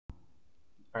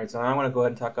All right, so now I want to go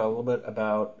ahead and talk a little bit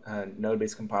about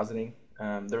node-based compositing.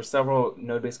 There are several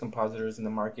node-based compositors in the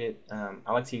market.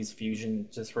 I like to use Fusion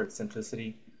just for its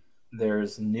simplicity.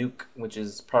 There's Nuke, which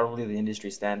is probably the industry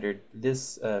standard.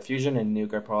 This Fusion and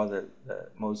Nuke are probably the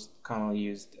most commonly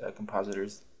used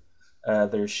compositors.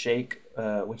 There's Shake,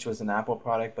 which was an Apple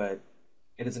product, but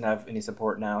it doesn't have any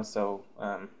support now. So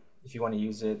if you want to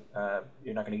use it,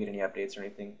 you're not going to get any updates or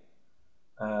anything.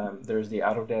 There's the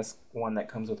Autodesk one that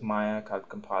comes with Maya called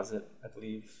Composite, I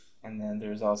believe, and then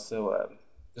there's also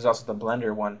the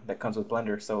Blender one that comes with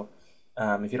Blender. So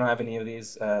if you don't have any of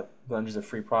these, Blender's a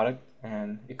free product,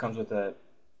 and it comes with a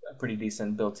pretty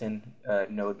decent built-in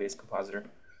node-based compositor.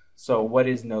 So what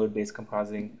is node-based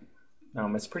compositing?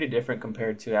 It's pretty different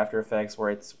compared to After Effects, where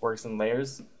it works in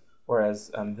layers, whereas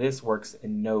this works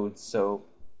in nodes. So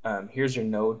here's your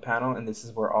node panel, and this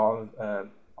is where all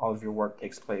of your work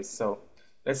takes place. So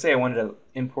let's say I wanted to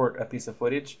import a piece of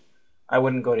footage. I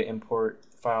wouldn't go to import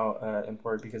file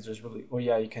import because there's really, well,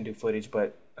 yeah, you can do footage,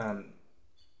 but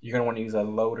you're going to want to use a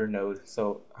loader node.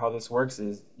 So how this works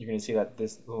is you're going to see that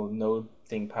this little node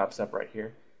thing pops up right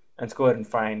here. And let's go ahead and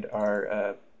find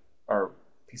our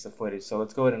piece of footage. So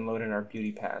let's go ahead and load in our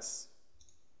beauty pass.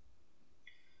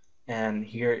 And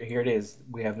here it is.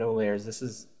 We have no layers. This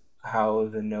is how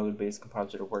the node-based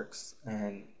compositor works.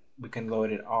 And we can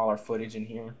load in all our footage in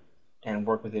here and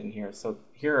work with it in here. So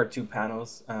here are two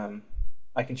panels.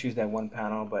 I can choose that one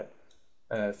panel, but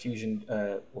Fusion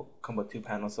will come with two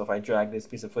panels. So if I drag this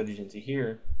piece of footage into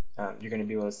here, you're going to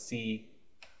be able to see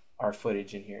our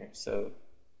footage in here. So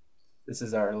this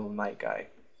is our little night guy.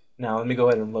 Now let me go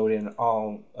ahead and load in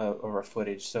all of our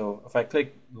footage. So if I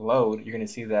click load, you're going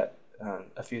to see that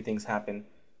a few things happen.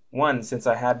 One, since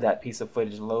I have that piece of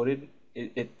footage loaded,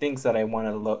 it thinks that I want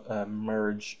to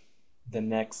merge the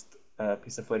next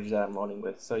piece of footage that I'm loading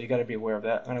with. So you got to be aware of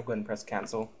that. I'm going to go ahead and press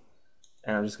cancel,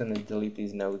 and I'm just going to delete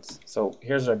these nodes. So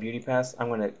here's our beauty pass. I'm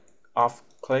going to off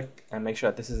click and make sure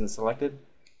that this isn't selected,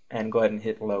 and go ahead and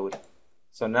hit load.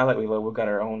 So now that we load, we've got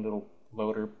our own little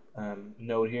loader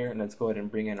node here, and let's go ahead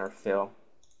and bring in our fill.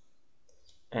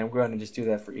 And we're going to just do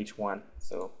that for each one.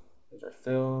 So there's our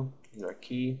fill, there's our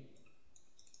key,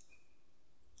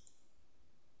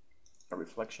 our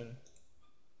reflection,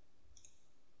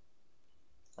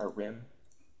 our rim,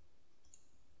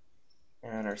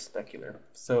 and our specular.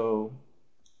 So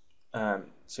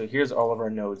so here's all of our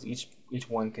nodes. Each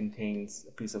one contains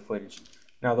a piece of footage.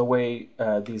 Now the way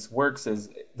these works is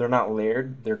they're not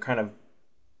layered. They're kind of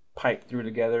piped through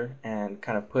together and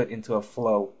kind of put into a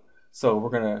flow.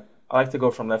 So I like to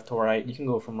go from left to right. You can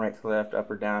go from right to left,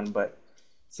 up or down, but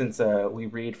since we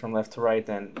read from left to right,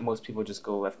 then most people just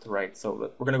go left to right. So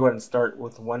we're going to go ahead and start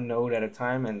with one node at a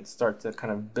time and start to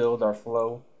kind of build our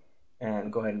flow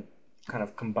and go ahead and kind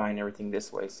of combine everything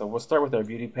this way. So we'll start with our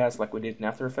beauty pass like we did in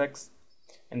After Effects.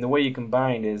 And the way you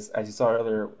combine is, as you saw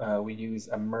earlier, we use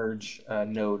a merge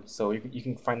node. So you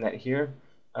can find that here.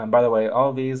 By the way,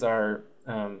 all these are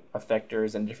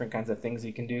effectors and different kinds of things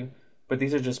you can do, but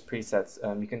these are just presets.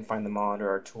 You can find them all under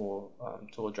our tool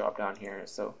drop down here.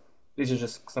 So these are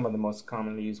just some of the most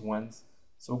commonly used ones.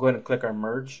 So we'll go ahead and click our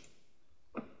merge,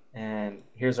 and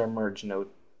here's our merge node.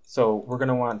 So we're going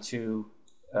to want to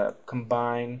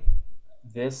combine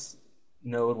this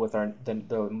node with the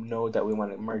node that we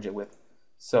want to merge it with.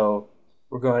 So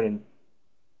we'll go ahead and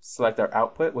select our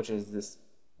output, which is this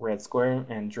red square,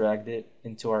 and dragged it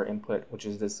into our input, which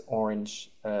is this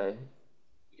orange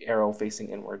arrow facing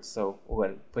inwards. So we'll go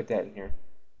ahead and put that in here.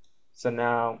 So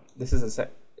now this is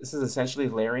essentially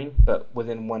layering, but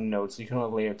within one node. So you can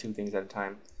only layer two things at a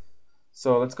time.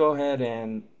 So let's go ahead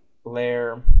and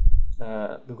layer.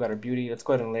 We've got our beauty. Let's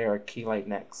go ahead and layer our key light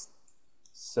next.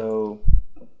 So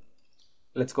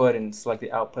let's go ahead and select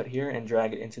the output here and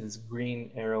drag it into this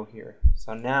green arrow here.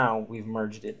 So now we've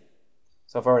merged it.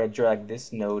 So if I were to drag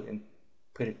this node and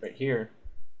put it right here,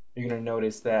 you're going to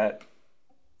notice that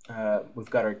we've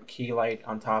got our key light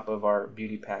on top of our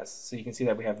beauty pass. So you can see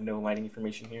that we have no lighting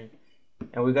information here.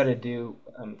 And we've got to do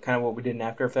kind of what we did in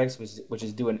After Effects, which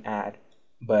is do an add.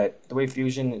 But the way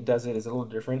Fusion does it is a little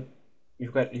different.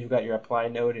 You've got your apply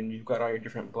node and you've got all your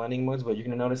different blending modes, but you're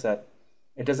going to notice that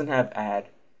it doesn't have add.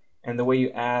 And the way you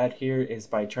add here is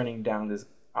by turning down this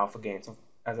alpha gain. So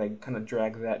as I kind of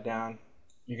drag that down,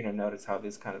 you're going to notice how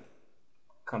this kind of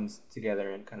comes together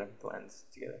and kind of blends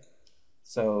together.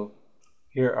 So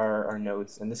here are our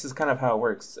nodes, and this is kind of how it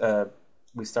works.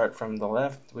 We start from the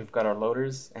left, we've got our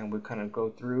loaders, and we kind of go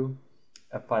through,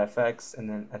 apply effects, and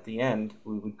then at the end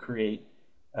we would create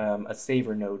a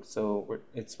saver node. So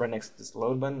it's right next to this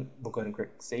load button. We'll go ahead and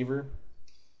click saver,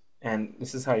 and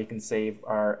this is how you can save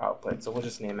our output. So we'll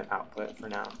just name it output for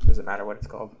now. Doesn't matter what it's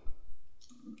called.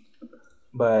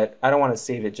 but I don't want to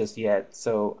save it just yet.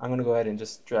 So I'm going to go ahead and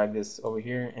just drag this over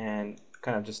here and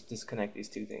kind of just disconnect these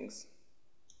two things.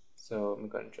 So I'm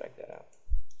going to drag that out.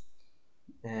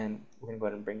 And we're going to go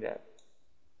ahead and bring that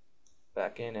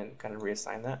back in and kind of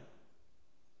reassign that.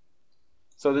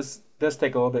 So this does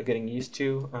take a little bit getting used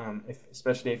to,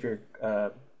 especially if you're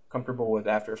comfortable with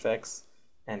After Effects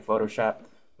and Photoshop.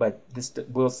 But this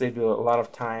will save you a lot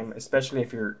of time, especially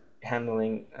if you're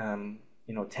handling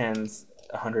tens,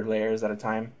 100 layers at a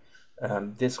time.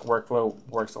 This workflow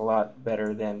works a lot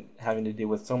better than having to deal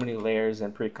with so many layers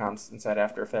and pre-comps inside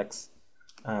After Effects.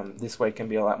 This way it can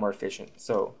be a lot more efficient.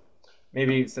 So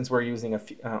maybe since we're using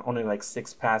only like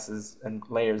 6 passes and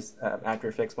layers, After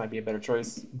Effects might be a better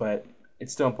choice, but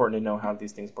it's still important to know how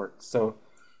these things work. So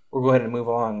we'll go ahead and move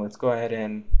along. Let's go ahead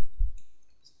and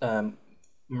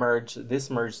merge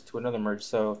this merge to another merge.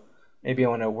 So maybe I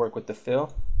want to work with the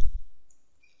fill.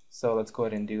 So let's go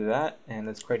ahead and do that, and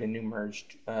let's create a new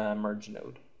merge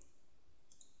node.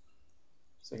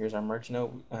 So here's our merge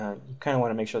node. You kind of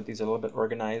want to make sure that these are a little bit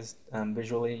organized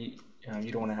visually.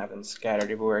 You don't want to have them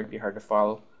scattered everywhere. It'd be hard to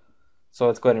follow. So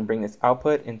let's go ahead and bring this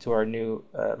output into our new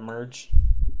merge,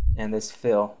 and this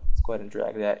fill. Let's go ahead and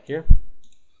drag that here,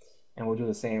 and we'll do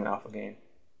the same alpha gain.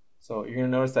 So you're gonna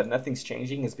notice that nothing's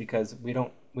changing is because we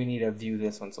need to view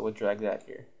this one. So we'll drag that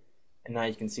here, and now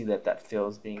you can see that that fill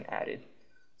is being added.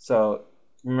 So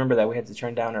remember that we had to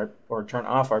turn down or turn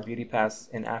off our beauty paths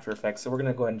in After Effects. So we're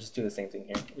gonna go ahead and just do the same thing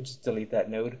here. We'll just delete that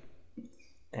node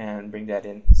and bring that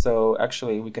in. So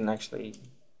actually we can actually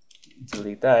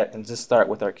delete that and just start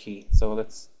with our key. So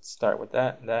let's start with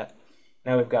that.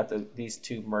 Now we've got these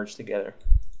two merged together.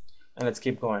 And let's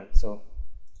keep going. So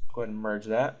go ahead and merge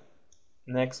that.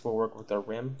 Next, we'll work with our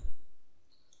rim.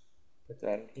 Put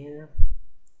that in here.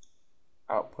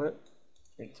 Output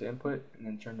into input, and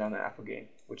then turn down the alpha gain,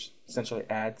 which essentially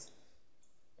adds.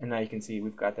 And now you can see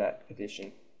we've got that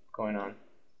addition going on.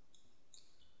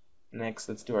 Next,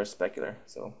 let's do our specular.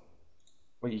 So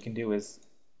what you can do is,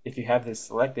 if you have this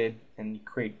selected and you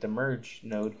create the merge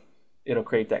node, it'll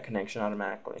create that connection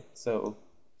automatically. So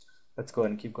let's go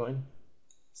ahead and keep going.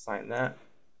 Assign that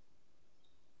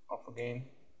alpha gain,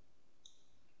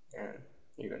 and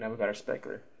here you go. Now we've got our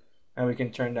specular. Now we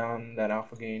can turn down that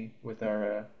alpha gain with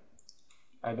our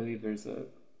I believe there's a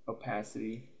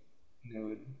opacity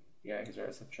node. Yeah, here's our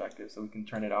subtractive, so we can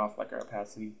turn it off like our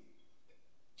opacity,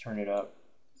 turn it up.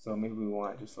 So maybe we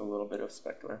want just a little bit of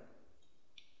specular.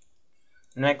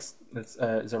 Next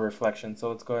is a reflection. So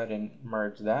let's go ahead and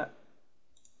merge that.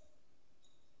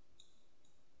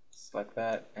 Select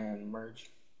that and merge.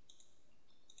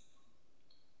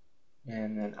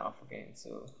 And then alpha gain.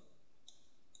 So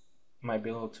it might be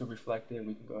a little too reflective.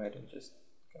 We can go ahead and just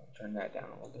turn that down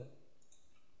a little bit.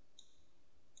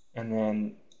 And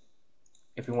then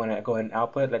if we want to go ahead and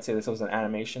output, let's say this was an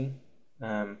animation,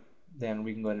 then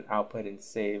we can go ahead and output and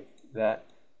save that.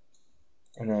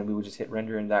 And then we would just hit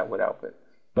render and that would output.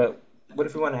 But what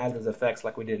if we want to add those effects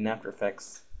like we did in After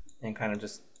Effects and kind of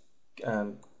just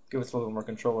give us a little more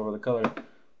control over the color?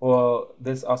 Well,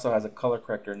 this also has a color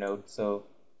corrector node. So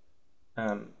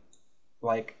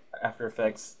like After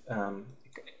Effects,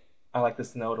 I like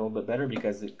this node a little bit better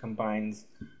because it combines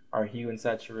our hue and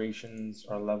saturations,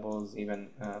 our levels, even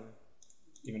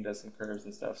does some curves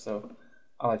and stuff. So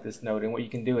I like this node. And what you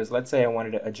can do is, let's say I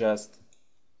wanted to adjust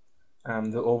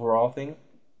the overall thing.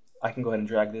 I can go ahead and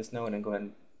drag this node and go ahead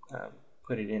and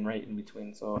put it in right in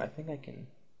between. So I think I can.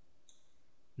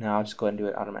 Now I'll just go ahead and do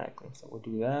it automatically. So we'll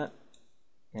do that,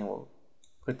 and we'll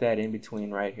put that in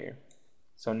between right here.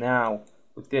 So now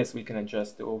with this, we can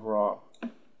adjust the overall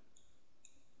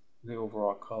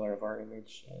color of our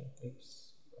image. Oops.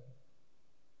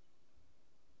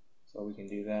 So we can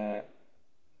do that.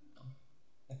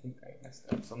 I think I messed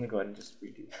up, so I'm gonna go ahead and just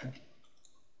redo that.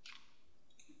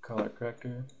 Color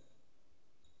corrector.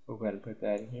 We'll go ahead and put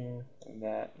that in here and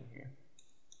that in here.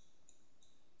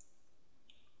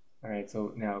 All right,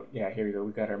 so now, yeah, here we go.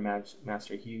 We got our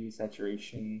master hue,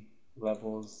 saturation,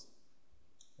 levels,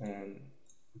 and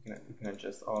we can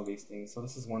adjust all these things. So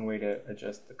this is one way to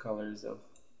adjust the colors of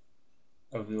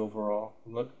the overall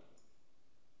look,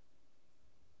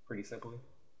 pretty simply.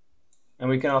 And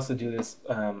we can also do this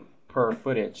per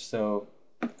footage. So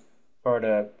if I were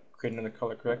to create another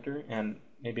color corrector and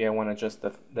maybe I want to adjust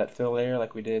that fill layer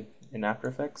like we did in After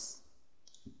Effects,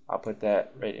 I'll put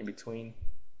that right in between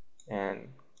and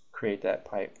create that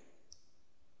pipe.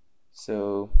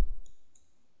 So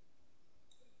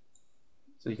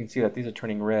you can see that these are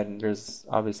turning red, and there's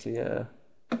obviously a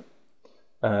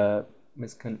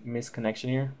misconnection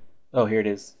here. Oh, here it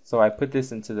is. So I put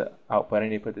this into the output. I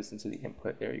need to put this into the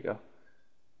input. There you go.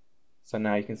 So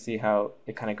now you can see how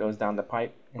it kind of goes down the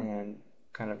pipe and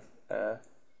kind of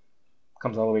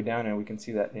comes all the way down, and we can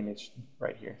see that image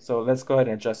right here. So let's go ahead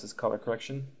and adjust this color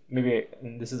correction. Maybe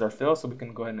this is our fill, so we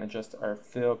can go ahead and adjust our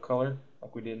fill color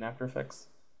like we did in After Effects.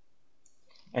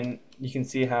 And you can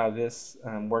see how this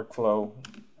workflow,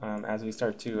 as we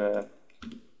start to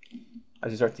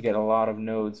get a lot of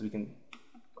nodes, we can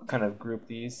kind of group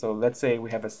these. So let's say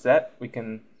we have a set, we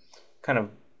can kind of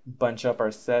bunch up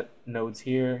our set nodes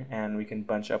here, and we can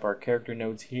bunch up our character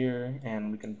nodes here,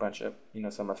 and we can bunch up, you know,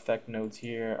 some effect nodes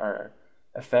here, our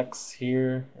effects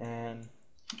here, and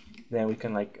then we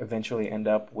can like eventually end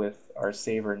up with our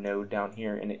saver node down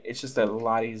here. And it's just a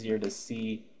lot easier to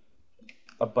see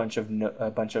a bunch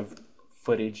of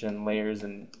footage and layers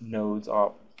and nodes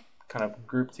all kind of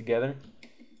grouped together,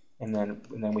 and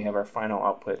then we have our final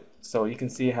output. So you can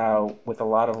see how with a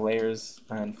lot of layers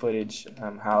and footage,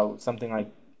 how something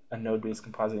like a node-based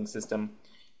compositing system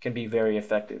can be very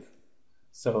effective.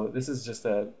 So this is just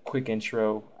a quick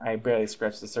intro. I barely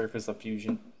scratched the surface of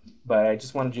Fusion, but I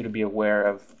just wanted you to be aware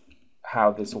of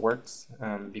how this works,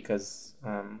 because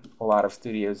a lot of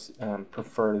studios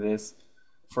prefer this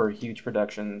for huge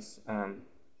productions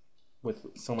with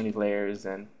so many layers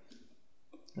and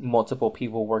multiple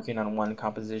people working on one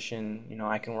composition. You know,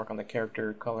 I can work on the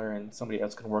character color and somebody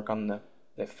else can work on the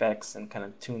effects and kind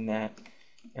of tune that,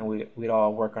 and we'd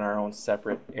all work on our own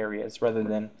separate areas, rather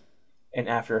than in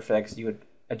After Effects you would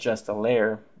adjust a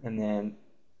layer and then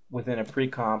within a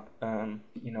pre-comp,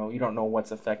 you know, you don't know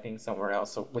what's affecting somewhere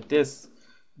else. So with this,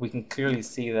 we can clearly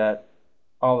see that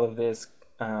all of this,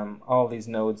 all of these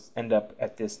nodes end up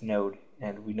at this node,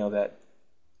 and we know that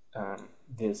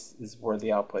this is where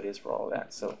the output is for all of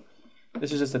that. So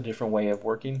this is just a different way of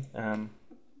working,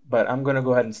 but I'm going to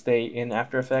go ahead and stay in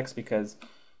After Effects because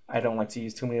I don't like to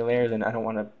use too many layers, and I don't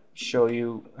want to show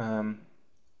you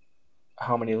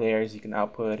how many layers you can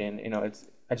output. And you know,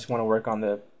 I just want to work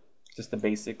on just the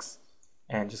basics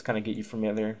and just kind of get you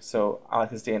familiar. So I like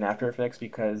to stay in After Effects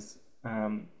because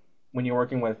when you're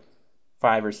working with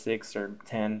 5 or 6 or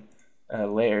 10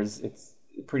 layers, it's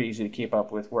pretty easy to keep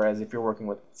up with, whereas if you're working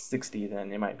with 60,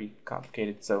 then it might be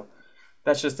complicated. So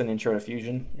that's just an intro to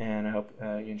Fusion, and I hope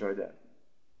you enjoyed that.